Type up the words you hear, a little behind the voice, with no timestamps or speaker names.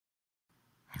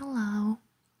Hello,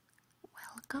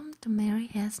 welcome to Mary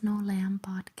Has No Lamb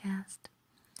podcast.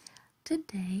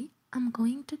 Today I'm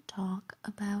going to talk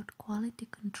about quality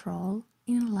control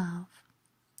in love.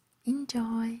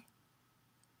 Enjoy!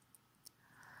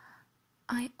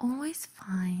 I always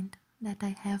find that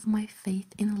I have my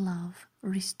faith in love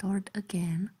restored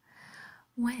again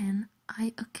when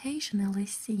I occasionally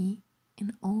see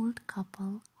an old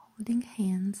couple holding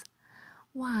hands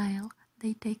while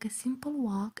they take a simple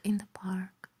walk in the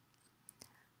park.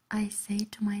 I say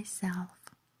to myself,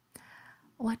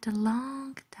 what a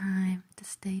long time to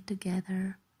stay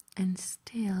together and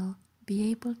still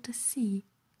be able to see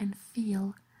and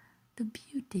feel the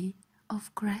beauty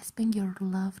of grasping your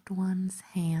loved one's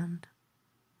hand.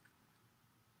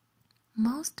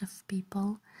 Most of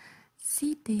people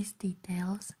see these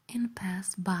details and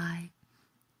pass by,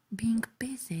 being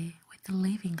busy with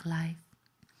living life.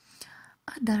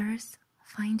 Others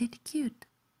find it cute.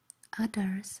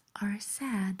 Others are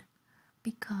sad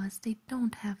because they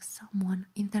don't have someone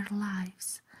in their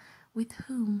lives with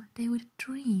whom they would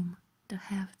dream to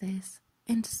have this,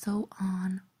 and so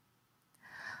on.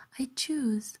 I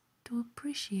choose to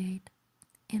appreciate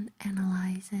and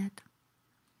analyze it.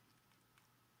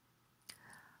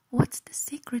 What's the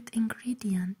secret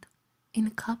ingredient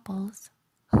in couples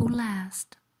who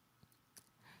last?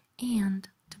 And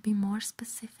to be more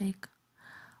specific,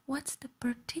 what's the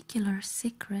particular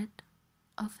secret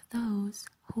of those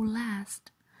who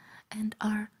last and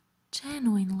are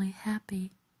genuinely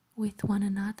happy with one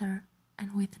another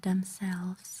and with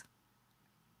themselves?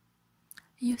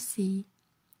 You see,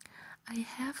 I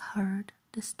have heard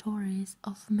the stories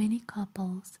of many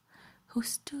couples who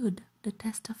stood the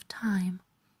test of time,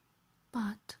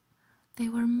 but they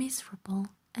were miserable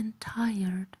and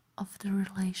tired of the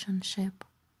relationship.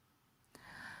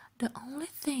 The only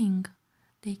thing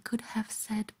they could have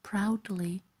said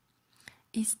proudly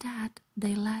is that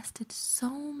they lasted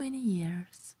so many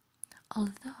years,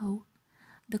 although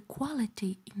the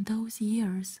quality in those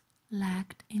years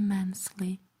lagged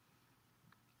immensely.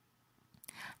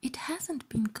 It hasn't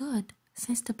been good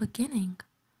since the beginning,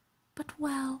 but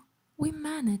well, we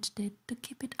managed it to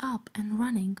keep it up and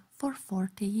running for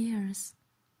 40 years.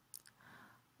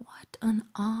 What an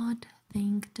odd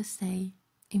thing to say,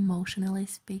 emotionally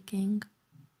speaking.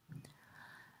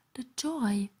 The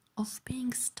joy of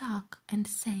being stuck and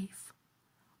safe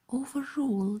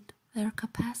overruled their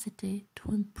capacity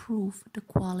to improve the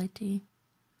quality.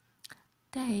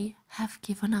 They have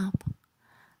given up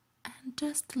and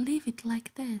just leave it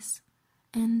like this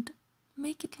and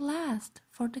make it last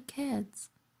for the kids.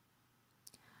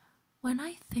 When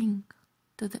I think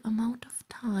to the amount of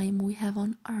time we have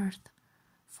on earth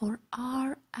for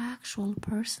our actual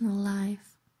personal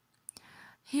life,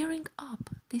 hearing up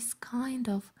this kind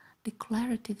of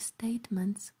declarative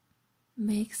statements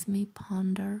makes me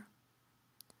ponder.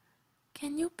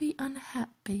 Can you be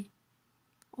unhappy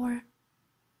or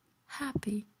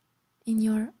happy in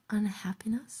your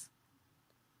unhappiness?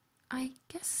 I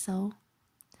guess so.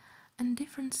 And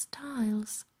different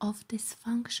styles of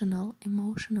dysfunctional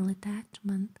emotional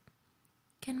attachment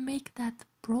can make that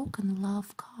broken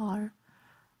love car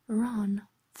run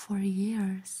for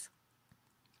years.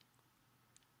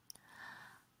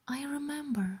 I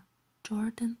remember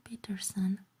Jordan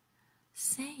Peterson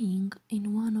saying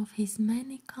in one of his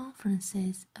many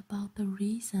conferences about the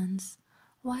reasons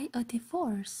why a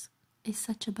divorce is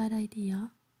such a bad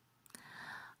idea,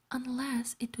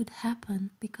 unless it would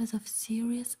happen because of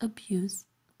serious abuse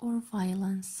or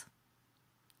violence.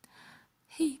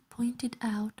 He pointed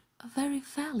out a very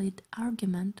valid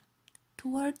argument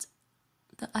towards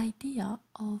the idea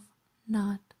of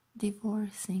not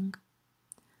divorcing.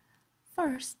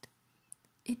 First,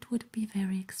 it would be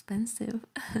very expensive.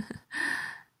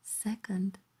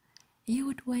 Second, you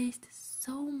would waste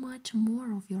so much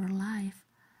more of your life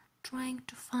trying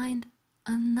to find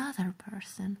another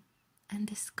person and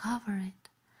discover it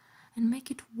and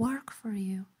make it work for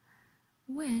you,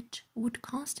 which would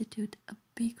constitute a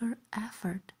bigger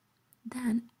effort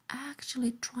than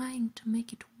actually trying to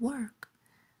make it work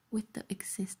with the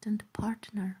existent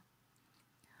partner.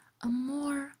 A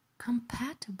more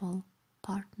compatible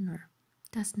partner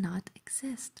does not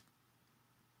exist.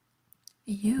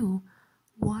 You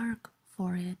work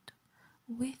for it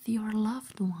with your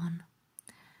loved one,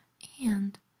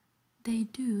 and they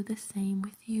do the same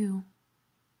with you.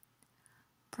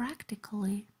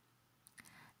 Practically,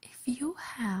 if you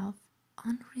have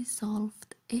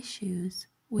unresolved issues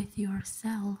with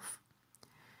yourself,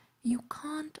 you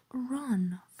can't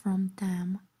run from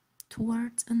them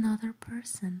towards another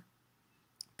person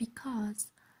because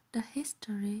the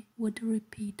history would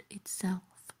repeat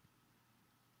itself.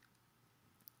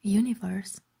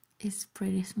 Universe is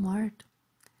pretty smart,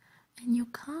 and you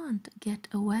can't get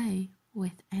away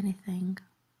with anything.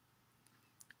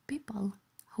 People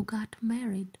who got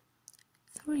married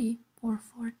 3 or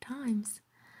 4 times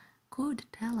could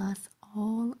tell us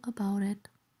all about it,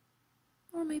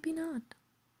 or maybe not.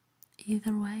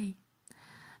 Either way,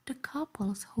 the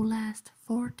couples who last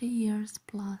 40 years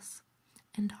plus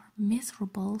and are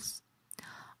miserables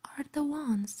are the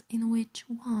ones in which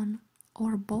one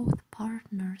or both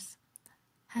partners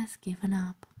has given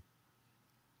up.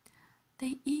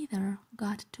 They either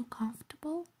got too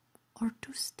comfortable or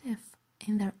too stiff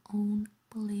in their own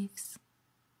beliefs.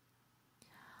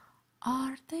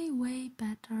 Are they way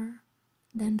better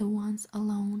than the ones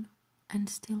alone and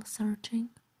still searching?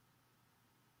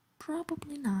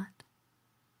 Probably not,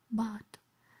 but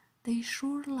they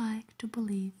sure like to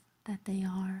believe that they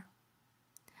are.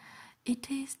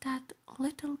 It is that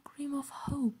little gleam of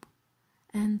hope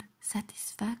and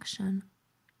satisfaction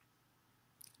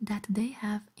that they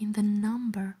have in the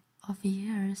number of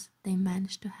years they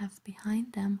manage to have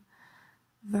behind them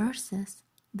versus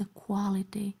the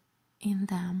quality in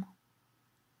them.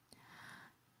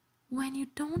 When you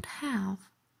don't have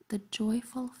the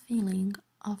joyful feeling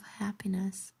of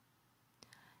happiness,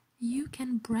 you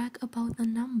can brag about the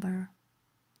number,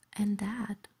 and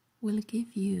that will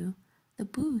give you the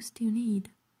boost you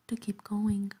need to keep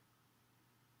going.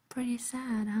 Pretty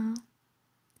sad, huh?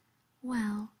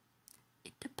 Well,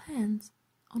 it depends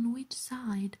on which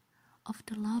side of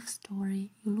the love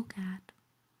story you look at.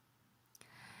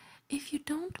 If you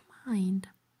don't mind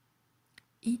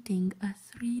eating a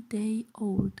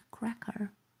 3-day-old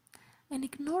cracker and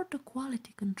ignore the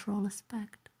quality control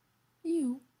aspect,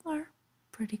 you are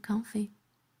pretty comfy,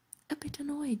 a bit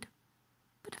annoyed,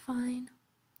 but fine.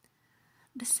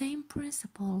 The same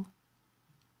principle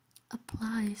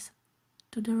applies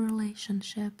to the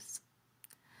relationships.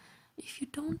 If you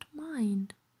don't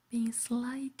mind being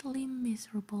slightly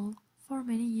miserable for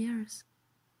many years,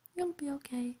 you'll be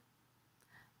okay.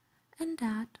 And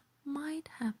that might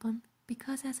happen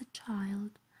because as a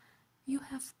child, you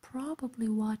have probably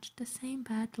watched the same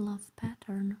bad love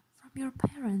pattern from your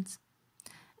parents,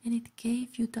 and it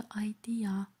gave you the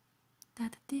idea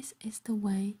that this is the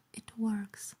way it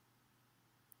works.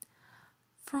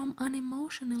 From an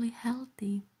emotionally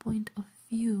healthy point of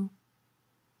view,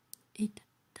 it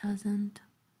doesn't.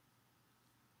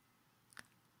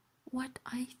 What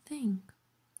I think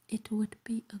it would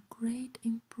be a great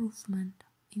improvement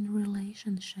in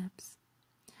relationships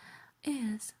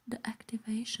is the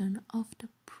activation of the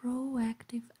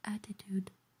proactive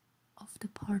attitude of the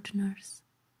partners.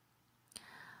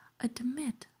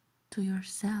 Admit to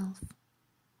yourself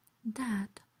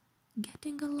that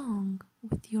getting along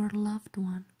with your loved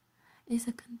one is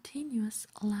a continuous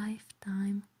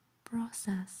lifetime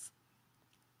process.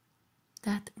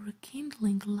 That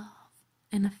rekindling love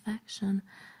and affection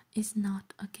is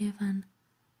not a given,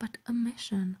 but a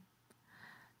mission.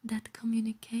 That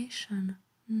communication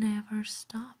never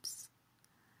stops.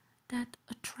 That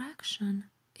attraction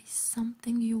is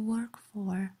something you work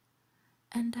for,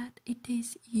 and that it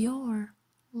is your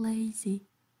lazy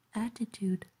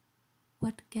attitude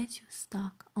what gets you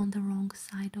stuck on the wrong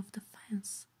side of the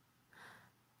fence,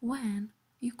 when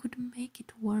you could make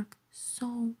it work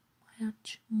so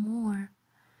much more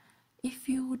if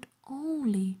you would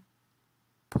only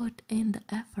put in the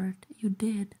effort you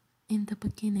did in the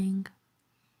beginning.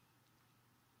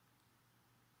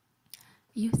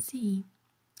 You see,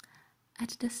 at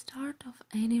the start of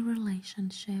any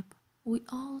relationship, we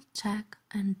all check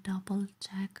and double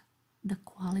check the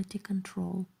quality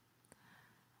control.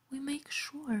 We make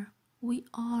sure we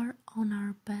are on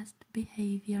our best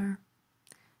behavior,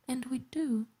 and we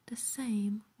do the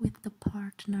same with the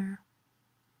partner.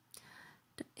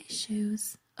 The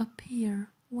issues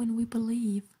appear when we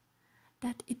believe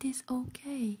that it is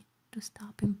okay to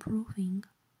stop improving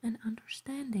and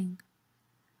understanding,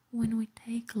 when we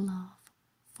take love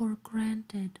for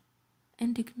granted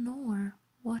and ignore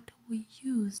what we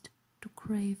used to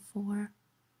crave for.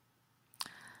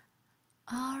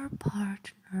 Our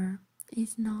partner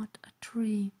is not a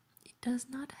tree. It does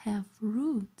not have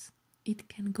roots. It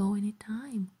can go any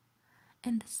time,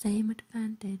 and the same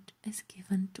advantage is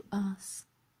given to us.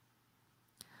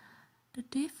 The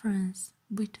difference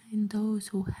between those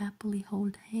who happily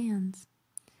hold hands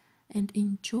and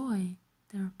enjoy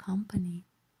their company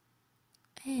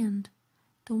and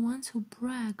the ones who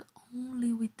brag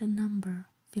only with the number,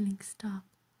 feeling stuck,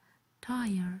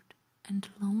 tired, and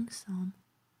lonesome,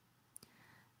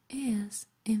 is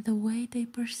in the way they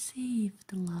perceive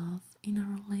the love in a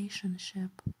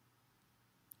relationship.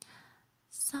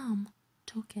 Some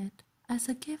took it as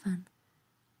a given,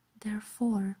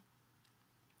 Therefore,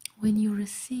 when you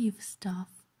receive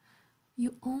stuff,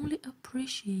 you only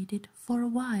appreciate it for a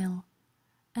while,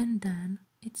 and then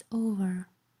it's over.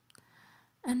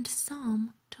 And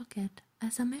some took it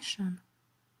as a mission,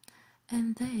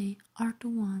 and they are the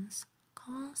ones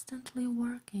constantly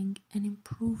working and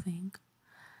improving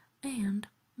and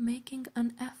making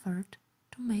an effort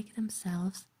to make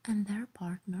themselves and their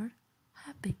partner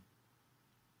happy.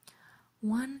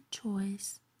 One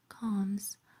choice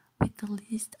comes with the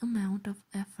least amount of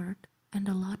effort and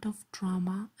a lot of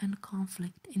drama and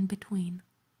conflict in between.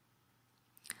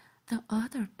 The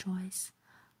other choice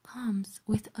comes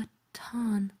with a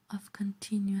ton of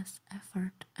continuous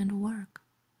effort and work,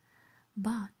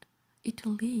 but it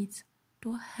leads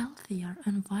to a healthier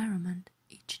environment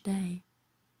each day.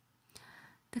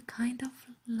 The kind of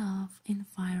love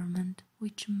environment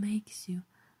which makes you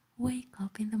wake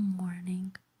up in the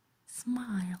morning,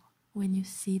 smile when you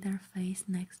see their face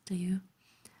next to you,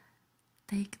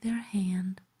 take their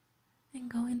hand and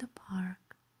go in the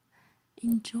park,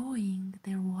 enjoying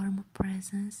their warm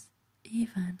presence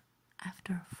even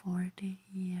after 40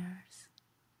 years.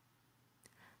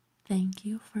 Thank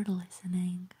you for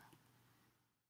listening.